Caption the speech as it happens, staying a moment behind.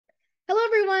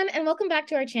and welcome back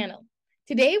to our channel.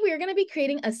 Today, we are going to be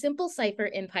creating a simple cipher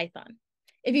in Python.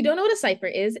 If you don't know what a cipher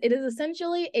is, it is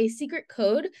essentially a secret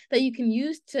code that you can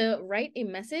use to write a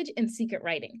message in secret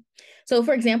writing. So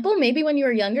for example, maybe when you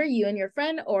were younger, you and your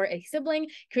friend or a sibling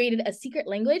created a secret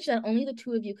language that only the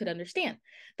two of you could understand.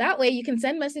 That way you can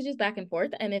send messages back and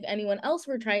forth, and if anyone else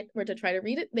were to try to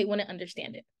read it, they wouldn't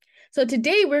understand it. So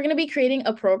today we're going to be creating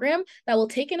a program that will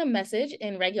take in a message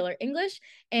in regular English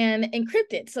and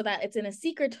encrypt it so that it's in a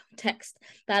secret text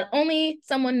that only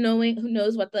someone who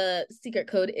knows what the secret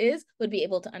code is would be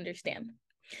able to understand.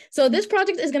 So this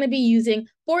project is going to be using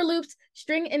for loops,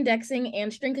 string indexing,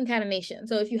 and string concatenation.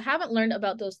 So if you haven't learned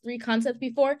about those three concepts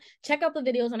before, check out the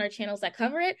videos on our channels that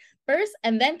cover it first,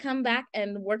 and then come back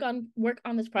and work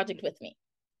on this project with me.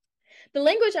 The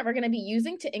language that we're going to be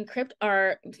using to encrypt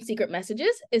our secret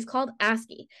messages is called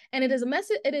ASCII, and it is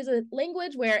a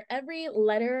language where every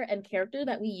letter and character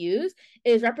that we use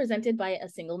is represented by a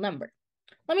single number.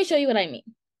 Let me show you what I mean.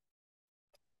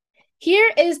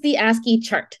 Here is the ASCII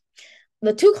chart.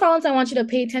 The two columns I want you to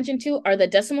pay attention to are the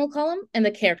decimal column and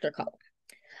the character column.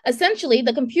 Essentially,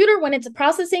 the computer, when it's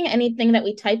processing anything that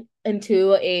we type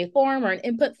into a form or an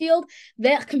input field,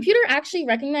 the computer actually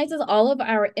recognizes all of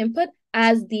our input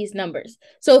as these numbers.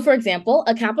 So for example,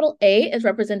 a capital A is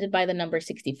represented by the number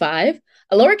 65,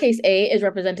 a lowercase a is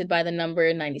represented by the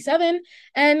number 97,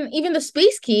 and even the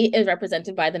space key is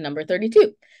represented by the number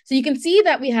 32. So you can see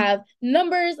that we have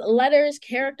numbers, letters,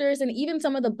 characters, and even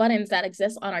some of the buttons that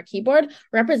exist on our keyboard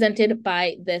represented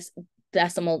by this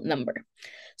decimal number.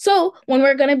 So when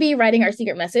we're going to be writing our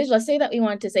secret message, let's say that we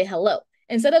want to say hello.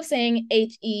 Instead of saying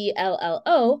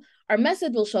HELLO, our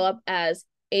message will show up as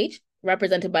H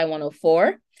represented by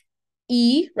 104,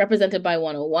 E represented by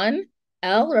 101,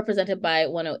 L represented by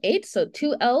 108, so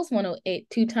two L's, 108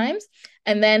 two times,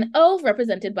 and then O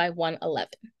represented by 111.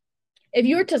 If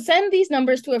you were to send these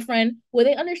numbers to a friend, would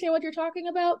they understand what you're talking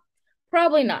about?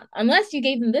 Probably not, unless you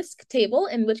gave them this table,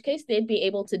 in which case they'd be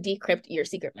able to decrypt your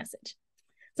secret message.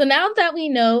 So now that we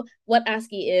know what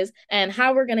ASCII is and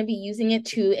how we're going to be using it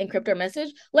to encrypt our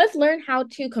message, let's learn how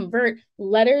to convert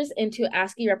letters into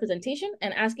ASCII representation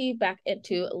and ASCII back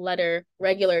into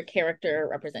regular character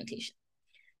representation.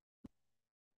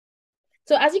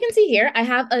 So as you can see here, I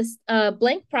have a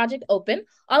blank project open.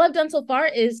 All I've done so far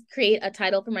is create a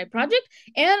title for my project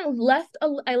and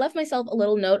I left myself a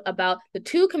little note about the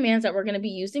two commands that we're going to be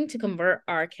using to convert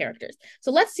our characters.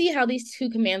 So let's see how these two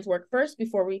commands work first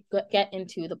before we get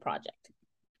into the project.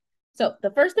 So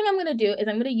the first thing I'm going to do is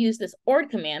I'm going to use this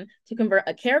ORD command to convert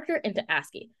a character into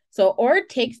ASCII. So ORD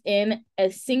takes in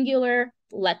a singular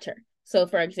letter. So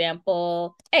for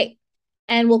example, A.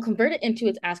 And we'll convert it into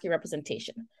its ASCII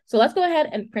representation. So let's go ahead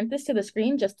and print this to the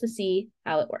screen just to see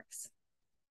how it works.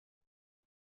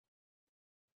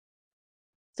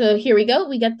 So here we go,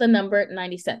 we get the number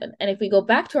 97. And if we go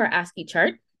back to our ASCII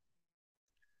chart,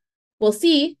 we'll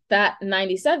see that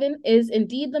 97 is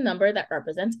indeed the number that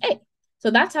represents A.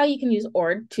 So that's how you can use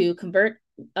ORD to convert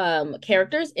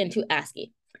characters into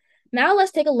ASCII. Now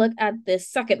let's take a look at this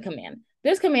second command.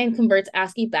 This command converts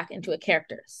ASCII back into a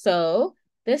character. So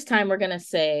this time we're going to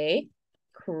say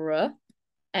cr,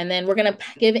 and then we're going to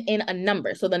give in a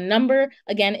number. So the number,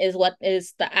 again, is what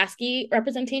is the ASCII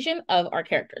representation of our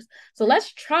characters. So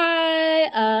let's try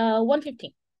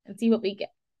 115 and see what we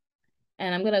get.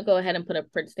 And I'm going to go ahead and put a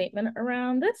print statement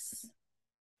around this.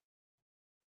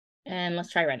 And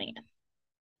let's try running it.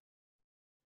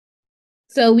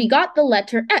 So we got the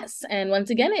letter S. And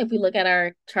once again, if we look at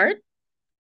our chart,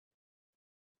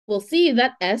 we'll see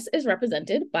that S is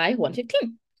represented by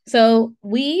 115. So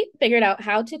we figured out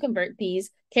how to convert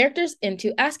these characters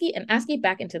into ASCII and ASCII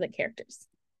back into the characters.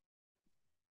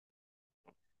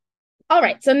 All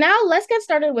right, so now let's get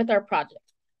started with our project.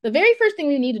 The very first thing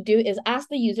we need to do is ask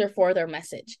the user for their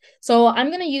message. So I'm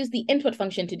going to use the input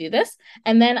function to do this,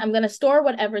 and then I'm going to store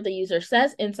whatever the user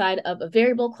says inside of a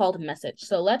variable called message.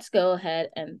 So let's go ahead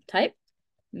and type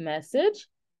message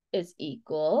is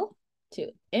equal to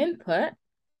input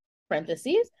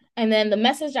parentheses, and then the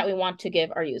message that we want to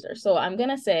give our user. So I'm going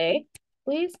to say,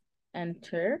 please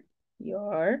enter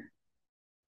your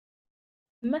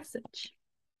message.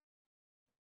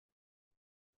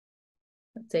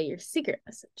 Let's say your secret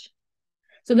message.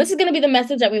 So this is going to be the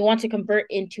message that we want to convert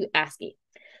into ASCII.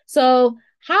 So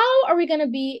how are we going to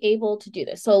be able to do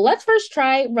this? So let's first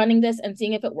try running this and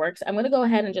seeing if it works. I'm going to go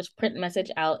ahead and just print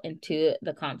message out into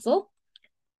the console.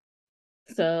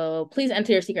 So please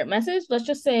enter your secret message. Let's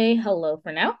just say hello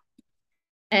for now.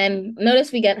 And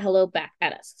notice we get hello back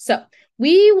at us. So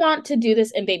we want to do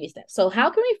this in baby steps. So how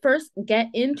can we first get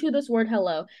into this word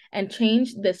hello and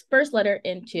change this first letter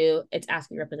into its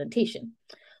ASCII representation?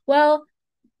 Well,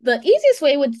 the easiest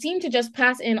way would seem to just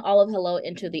pass in all of hello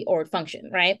into the ORD function,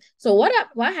 right? So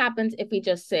what happens if we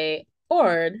just say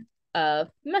ORD of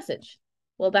message?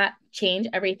 Will that change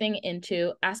everything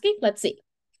into ASCII? Let's see.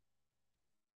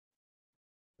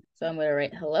 So I'm going to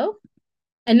write hello.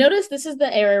 And notice this is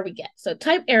the error we get. So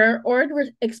type error, ORD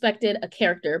expected a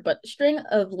character, but string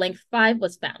of length 5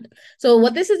 was found. So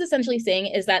what this is essentially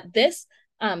saying is that this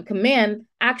command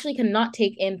actually cannot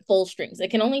take in full strings.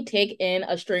 It can only take in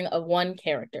a string of 1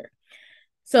 character.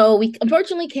 So we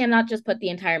unfortunately cannot just put the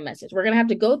entire message. We're going to have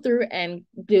to go through and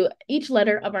do each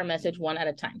letter of our message one at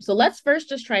a time. So let's first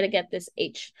just try to get this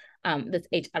H out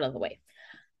of the way.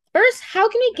 First, how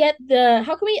can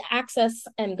we access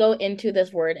and go into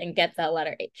this word and get that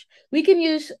letter H? We can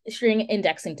use string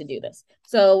indexing to do this.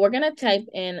 So we're going to type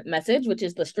in message, which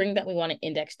is the string that we want to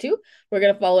index to. We're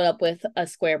going to follow it up with a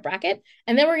square bracket,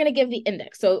 and then we're going to give the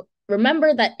index. So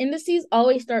remember that indices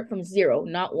always start from 0,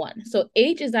 not 1. So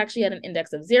H is actually at an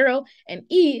index of 0, and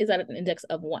E is at an index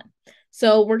of 1.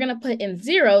 So we're going to put in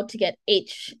 0 to get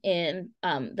H in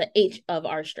the H of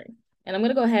our string. And I'm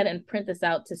going to go ahead and print this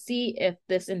out to see if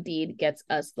this indeed gets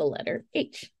us the letter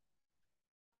H.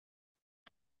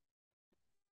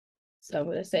 So I'm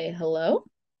going to say hello.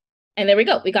 And there we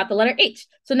go. We got the letter H.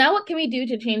 So now what can we do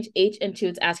to change H into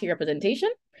its ASCII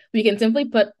representation? We can simply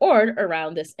put ORD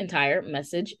around this entire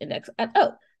message index at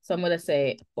O. So I'm going to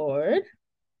say ORD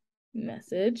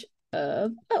message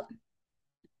of O.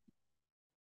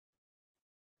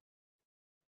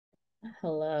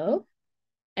 Hello.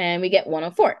 And we get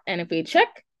 104. And if we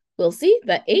check, we'll see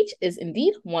that H is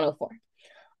indeed 104.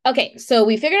 Okay, so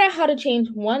we figured out how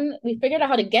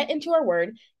to get into our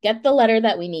word, get the letter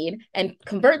that we need, and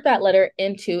convert that letter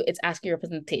into its ASCII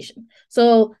representation.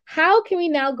 So how can we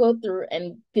now go through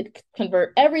and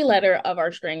convert every letter of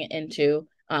our string into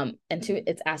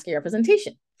its ASCII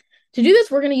representation? To do this,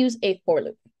 we're going to use a for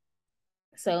loop.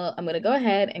 So I'm going to go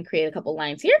ahead and create a couple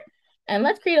lines here. And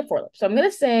let's create a for loop. So I'm going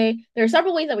to say there are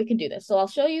several ways that we can do this. So I'll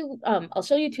show you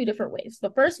 2 different ways. The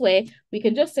first way, we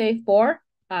can just say for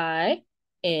I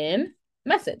in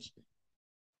message.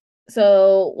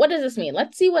 So what does this mean?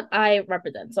 Let's see what I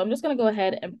represents. So I'm just going to go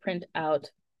ahead and print out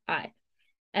I.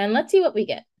 And let's see what we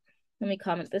get. Let me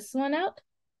comment this one out.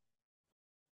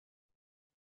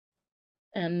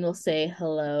 And we'll say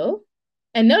hello.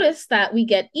 And notice that we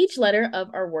get each letter of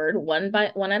our word one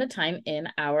at a time in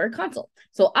our console.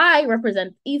 So I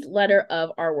represent each letter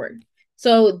of our word.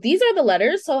 So these are the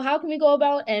letters. So how can we go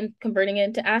about and converting it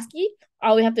into ASCII?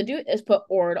 All we have to do is put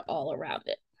ORD all around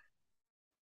it.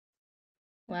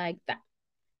 Like that.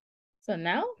 So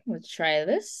now let's try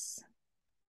this.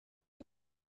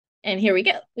 And here we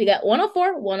go. We got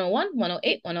 104, 101,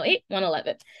 108, 108,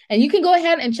 111. And you can go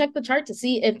ahead and check the chart to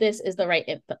see if this is the right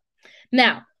input.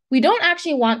 Now, we don't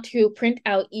actually want to print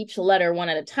out each letter one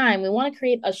at a time. We want to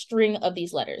create a string of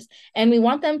these letters. And we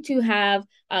want them to have,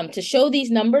 to show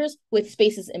these numbers with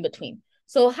spaces in between.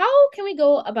 So how can we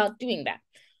go about doing that?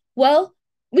 Well,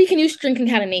 we can use string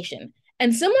concatenation.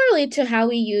 And similarly to how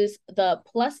we use the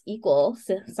plus equal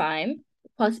sign,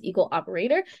 plus equal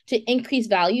operator to increase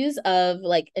values of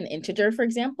like an integer, for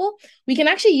example, we can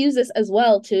actually use this as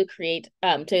well to create,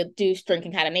 to do string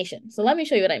concatenation. So let me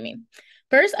show you what I mean.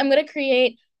 First, I'm going to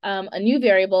create a new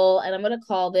variable, and I'm going to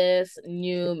call this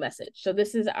new message. So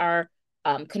this is our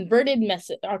converted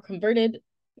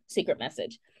secret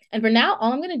message. And for now,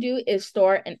 all I'm going to do is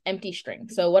store an empty string.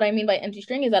 So what I mean by empty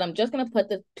string is that I'm just going to put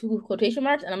the 2 quotation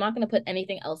marks, and I'm not going to put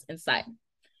anything else inside.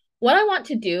 What I want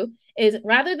to do is,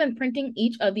 rather than printing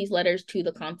each of these letters to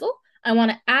the console, I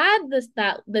want to add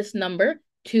this number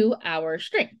to our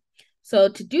string. So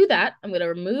to do that, I'm going to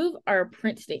remove our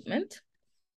print statement.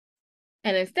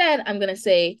 And instead, I'm going to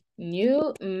say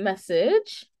new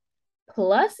message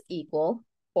plus equal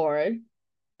ORD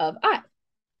of I.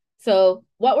 So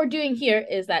what we're doing here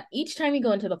is that each time you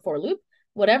go into the for loop,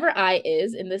 whatever I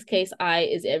is, in this case, I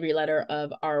is every letter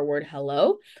of our word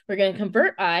hello, we're going to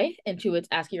convert I into its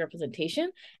ASCII representation,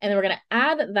 and then we're going to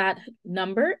add that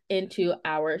number into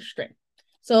our string.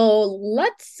 So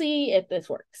let's see if this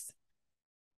works.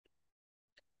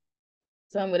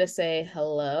 So I'm going to say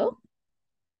hello.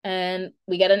 And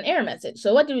we get an error message.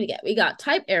 So what did we get? We got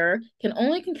type error can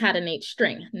only concatenate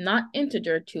string, not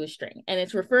integer to a string. And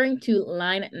it's referring to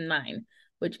line 9,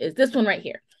 which is this one right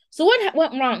here. So what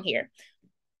went wrong here?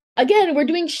 Again, we're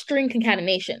doing string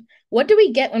concatenation. What do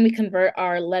we get when we convert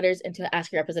our letters into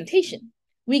ASCII representation?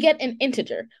 We get an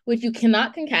integer, which you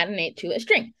cannot concatenate to a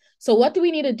string. So what do we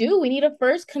need to do? We need to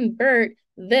first convert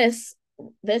this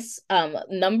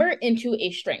number into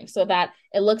a string so that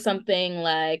it looks something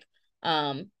like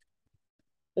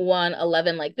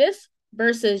 111 like this,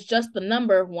 versus just the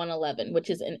number 111, which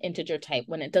is an integer type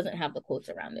when it doesn't have the quotes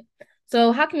around it.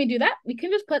 So how can we do that? We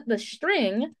can just put the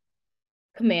string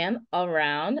command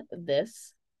around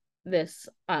this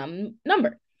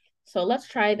number. So let's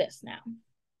try this now.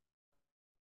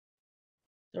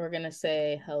 So we're going to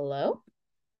say hello.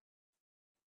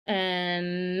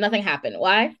 And nothing happened.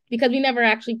 Why? Because we never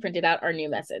actually printed out our new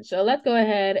message. So let's go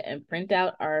ahead and print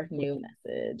out our new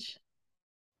message.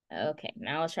 Okay,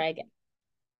 now let's try again.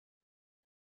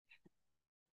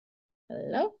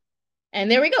 Hello. And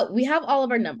there we go. We have all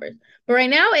of our numbers. But right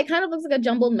now, it kind of looks like a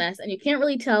jumbled mess, and you can't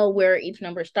really tell where each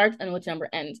number starts and which number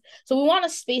ends. So we want a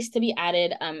space to be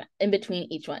added in between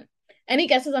each one. Any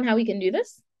guesses on how we can do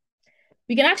this?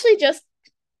 We can actually just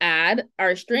add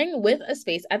our string with a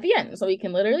space at the end. So we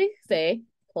can literally say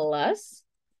plus,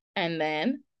 and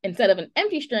then instead of an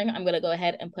empty string, I'm going to go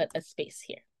ahead and put a space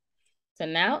here. So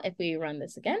now if we run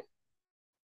this again,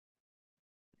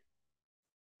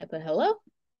 I put hello,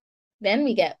 then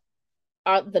we get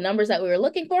the numbers that we were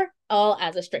looking for all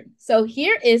as a string. So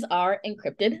here is our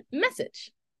encrypted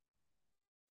message.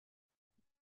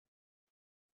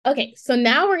 Okay, so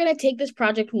now we're going to take this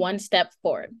project one step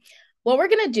forward. What we're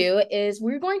going to do is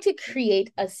we're going to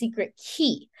create a secret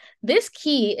key. This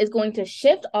key is going to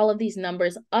shift all of these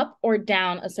numbers up or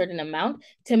down a certain amount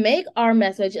to make our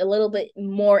message a little bit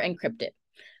more encrypted.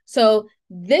 So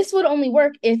this would only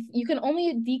work if you can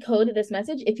only decode this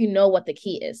message if you know what the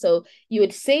key is. So you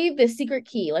would save this secret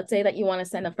key. Let's say that you want to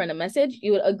send a friend a message.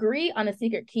 You would agree on a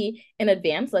secret key in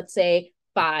advance. Let's say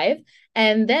 5.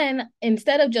 And then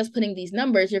instead of just putting these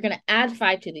numbers, you're going to add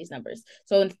 5 to these numbers.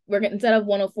 So instead of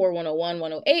 104, 101,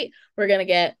 108, we're going to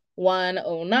get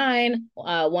 109,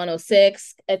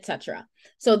 106, etc.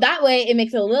 So that way it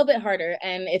makes it a little bit harder.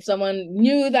 And if someone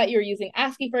knew that you're using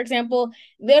ASCII, for example,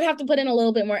 they would have to put in a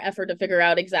little bit more effort to figure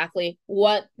out exactly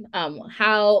what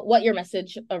your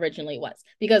message originally was,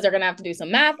 because they're going to have to do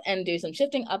some math and do some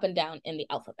shifting up and down in the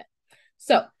alphabet.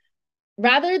 So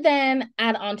rather than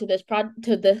add on to this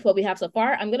what we have so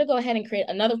far, I'm going to go ahead and create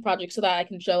another project so that I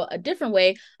can show a different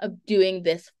way of doing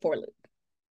this for loop.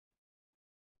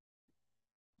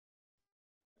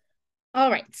 All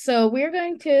right, so we're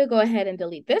going to go ahead and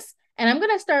delete this, and I'm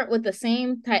going to start with the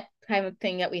same type of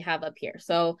thing that we have up here.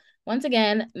 So once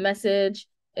again, message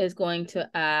is going to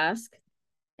ask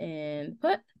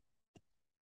input.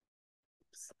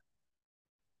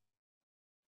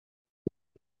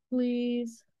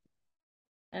 Please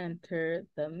enter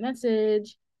the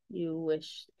message you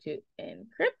wish to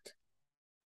encrypt.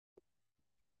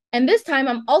 And this time,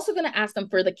 I'm also going to ask them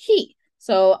for the key.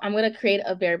 So I'm going to create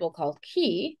a variable called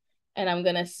key, and I'm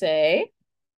going to say,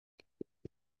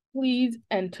 please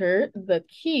enter the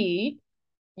key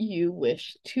you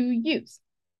wish to use.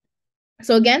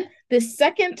 So again, this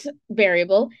second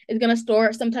variable is going to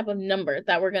store some type of number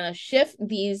that we're going to shift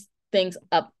these things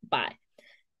up by.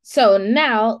 So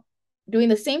now, doing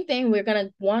the same thing, we're going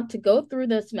to want to go through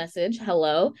this message,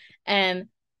 hello, and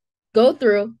go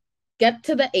through, get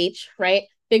to the H, right?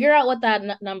 Figure out what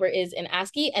that number is in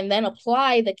ASCII, and then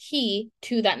apply the key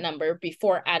to that number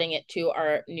before adding it to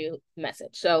our new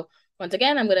message. So once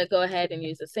again, I'm going to go ahead and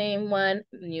use the same one,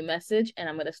 new message, and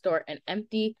I'm going to store an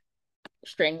empty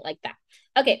string like that.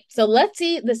 Okay, so let's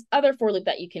see this other for loop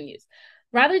that you can use.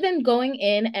 Rather than going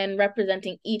in and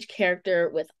representing each character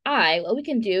with I, what we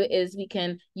can do is we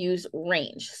can use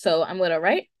range. So I'm going to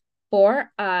write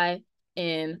for I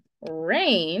in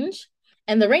range.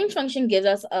 And the range function gives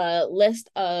us a list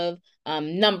of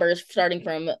numbers starting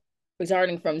from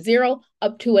 0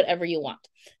 up to whatever you want.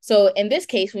 So in this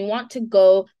case, we want to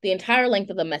go the entire length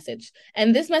of the message.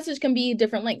 And this message can be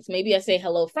different lengths. Maybe I say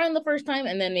hello friend the first time,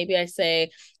 and then maybe I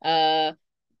say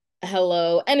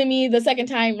hello enemy the second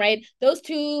time, right? Those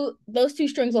two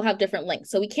strings will have different lengths.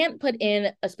 So we can't put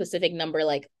in a specific number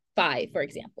like 5, for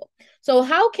example. So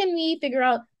how can we figure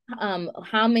out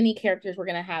how many characters we're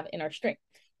going to have in our string?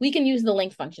 We can use the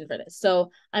length function for this. So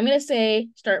I'm going to say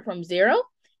start from 0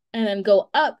 and then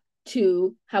go up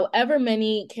to however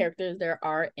many characters there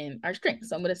are in our string.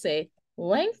 So I'm going to say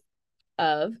length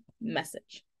of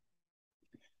message.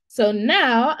 So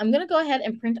now I'm going to go ahead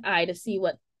and print I to see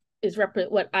what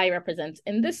I represents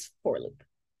in this for loop.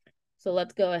 So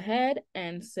let's go ahead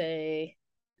and say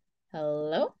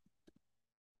hello.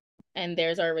 And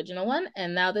there's our original one.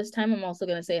 And now this time I'm also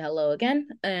going to say hello again.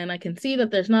 And I can see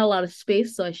that there's not a lot of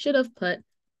space, so I should have put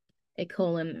a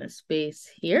colon and a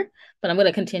space here. But I'm going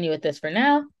to continue with this for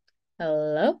now.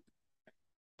 Hello.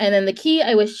 And then the key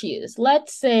I wish to use.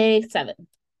 Let's say 7.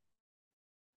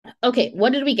 Okay,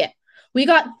 what did we get? We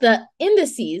got the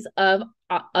indices of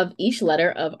each letter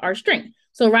of our string.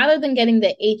 So rather than getting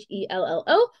the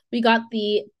HELLO, we got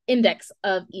the index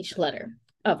of each letter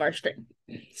of our string.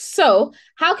 So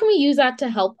how can we use that to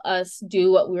help us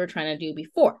do what we were trying to do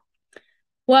before?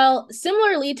 Well,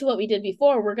 similarly to what we did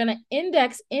before, we're going to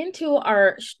index into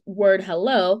our word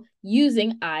hello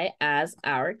using I as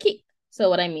our key. So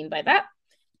what I mean by that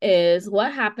is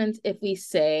what happens if we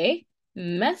say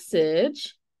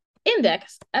message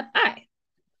indexed at I.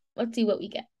 Let's see what we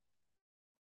get.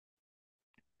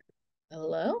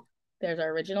 Hello. There's our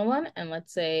original one. And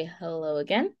let's say hello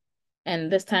again.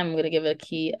 And this time I'm going to give it a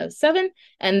key of 7.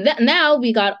 And now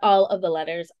we got all of the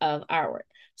letters of our word.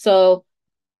 So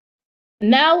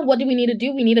now what do we need to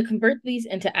do? We need to convert these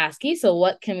into ASCII. So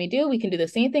what can we do? We can do the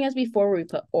same thing as before where we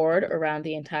put ORD around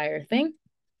the entire thing.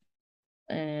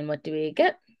 And what do we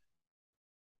get?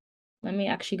 Let me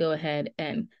actually go ahead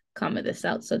and comment this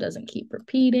out so it doesn't keep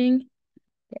repeating.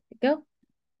 There we go.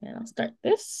 And I'll start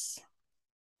this.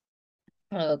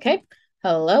 Okay.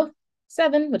 Hello,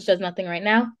 7, which does nothing right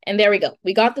now. And there we go.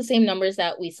 We got the same numbers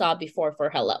that we saw before for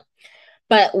hello.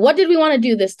 But what did we want to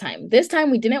do this time? This time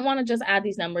we didn't want to just add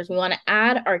these numbers. We want to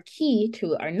add our key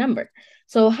to our number.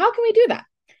 So how can we do that?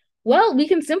 Well, we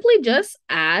can simply just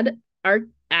add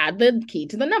the key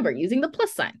to the number using the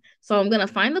plus sign. So I'm going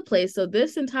to find the place. So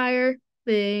this entire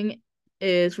thing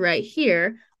is right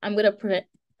here. I'm going to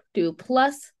do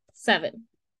plus 7.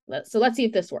 So let's see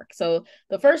if this works. So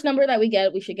the first number that we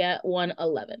get, we should get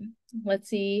 111. Let's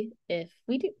see if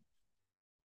we do.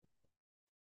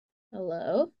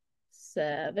 Hello,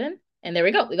 7. And there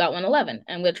we go. We got 111.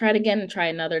 And we'll try it again and try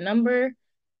another number.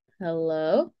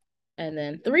 Hello. And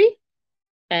then 3.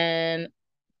 And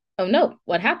oh no,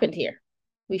 what happened here?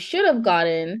 We should have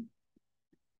gotten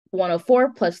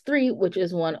 104 plus 3, which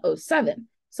is 107.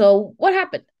 So what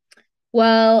happened?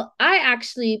 Well, I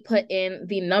actually put in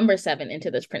the number 7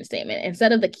 into this print statement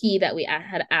instead of the key that we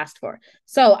had asked for.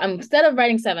 So instead of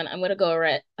writing 7, I'm going to go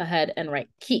right ahead and write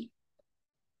key.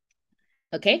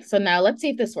 Okay, so now let's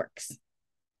see if this works.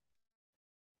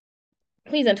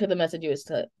 Please enter the message you wish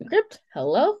to encrypt.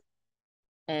 Hello.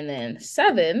 And then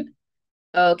 7.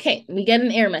 Okay, we get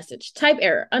an error message. Type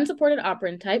error, unsupported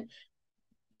operand type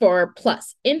for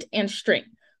plus, int and string.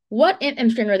 What int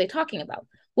and string are they talking about?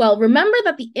 Well, remember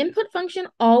that the input function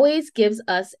always gives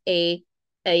us a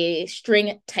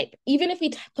string type. Even if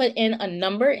we put in a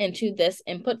number into this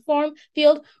input form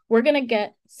field, we're going to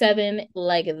get 7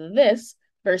 like this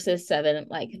versus 7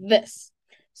 like this.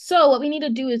 So what we need to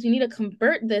do is we need to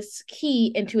convert this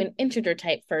key into an integer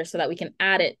type first so that we can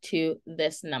add it to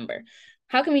this number.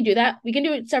 How can we do that? We can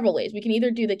do it several ways. We can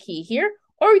either do the key here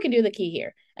or we can do the key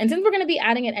here. And since we're going to be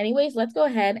adding it anyways, let's go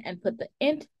ahead and put the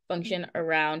int function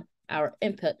around our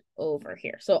input over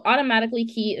here. So automatically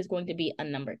key is going to be a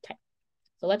number type.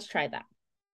 So let's try that.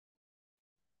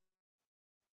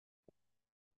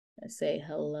 Let's say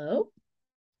hello.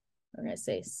 We're going to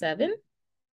say 7.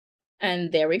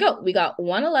 And there we go. We got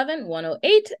 111,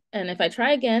 108. And if I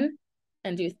try again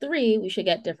and do 3, we should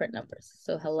get different numbers.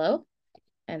 So hello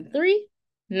and 3.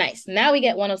 Nice. Now we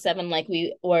get 107 like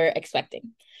we were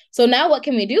expecting. So now what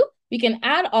can we do? We can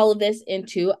add all of this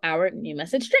into our new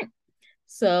message string.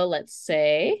 So let's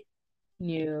say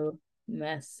new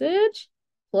message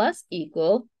plus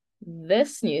equal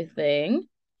this new thing.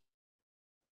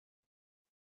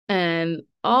 And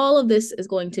all of this is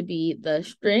going to be the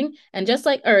string, and just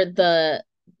like, or the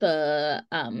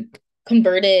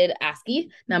converted ASCII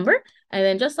number. And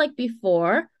then just like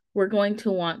before, we're going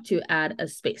to want to add a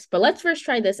space. But let's first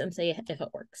try this and see if it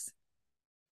works.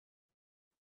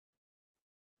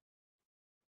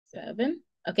 7.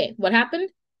 Okay, what happened?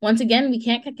 Once again, we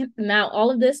can't, now all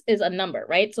of this is a number,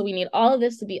 right? So we need all of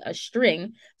this to be a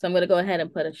string. So I'm going to go ahead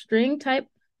and put a string type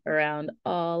around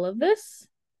all of this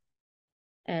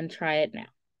and try it now.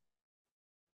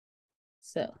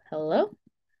 So hello,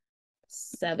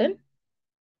 7.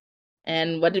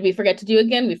 And what did we forget to do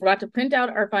again? We forgot to print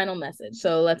out our final message.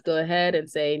 So let's go ahead and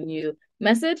say new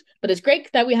message. But it's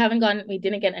great that we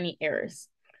didn't get any errors.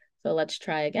 So let's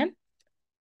try again.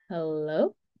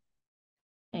 Hello.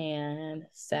 And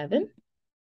 7.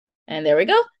 And there we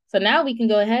go. So now we can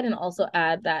go ahead and also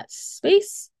add that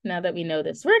space now that we know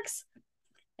this works.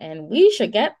 And we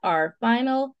should get our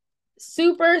final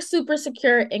super, super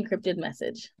secure encrypted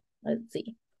message. Let's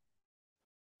see.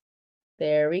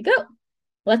 There we go.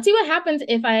 Let's see what happens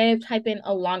if I type in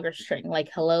a longer string like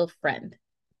hello friend.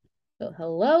 So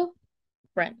hello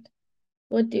friend.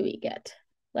 What do we get?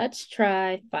 Let's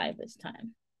try 5 this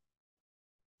time.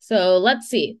 So let's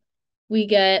see. We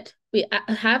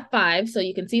have 5. So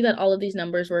you can see that all of these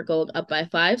numbers were going up by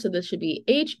 5. So this should be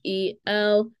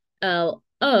HELLO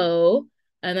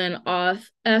and then off,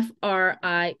 Friend.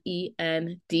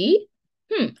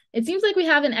 It seems like we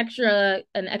have an extra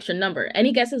number.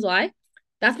 Any guesses why?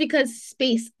 That's because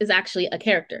space is actually a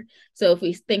character. So if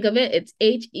we think of it,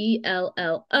 it's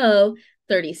HELLO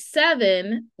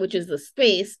 37, which is the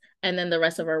space, and then the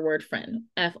rest of our word friend,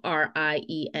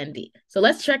 FRIEND. So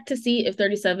let's check to see if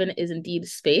 37 is indeed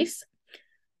space.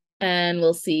 And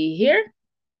we'll see here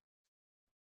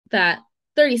that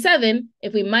 37,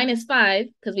 if we minus 5,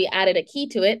 because we added a key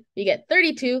to it, we get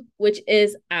 32, which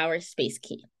is our space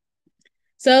key.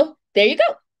 So there you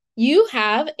go. You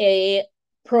have a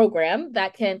program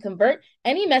that can convert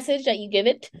any message that you give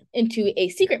it into a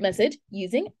secret message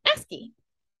using ASCII.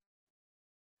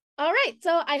 All right,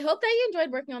 so I hope that you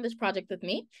enjoyed working on this project with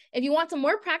me. If you want some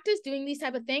more practice doing these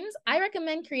type of things, I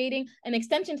recommend creating an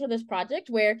extension to this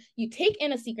project where you take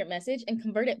in a secret message and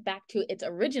convert it back to its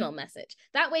original message.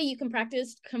 That way you can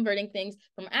practice converting things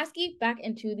from ASCII back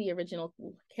into the original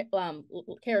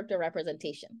character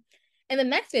representation. In the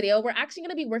next video, we're actually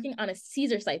going to be working on a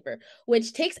Caesar cipher,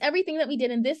 which takes everything that we did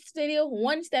in this video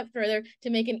one step further to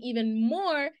make an even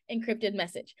more encrypted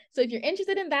message. So if you're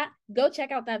interested in that, go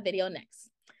check out that video next.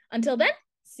 Until then,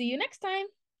 see you next time.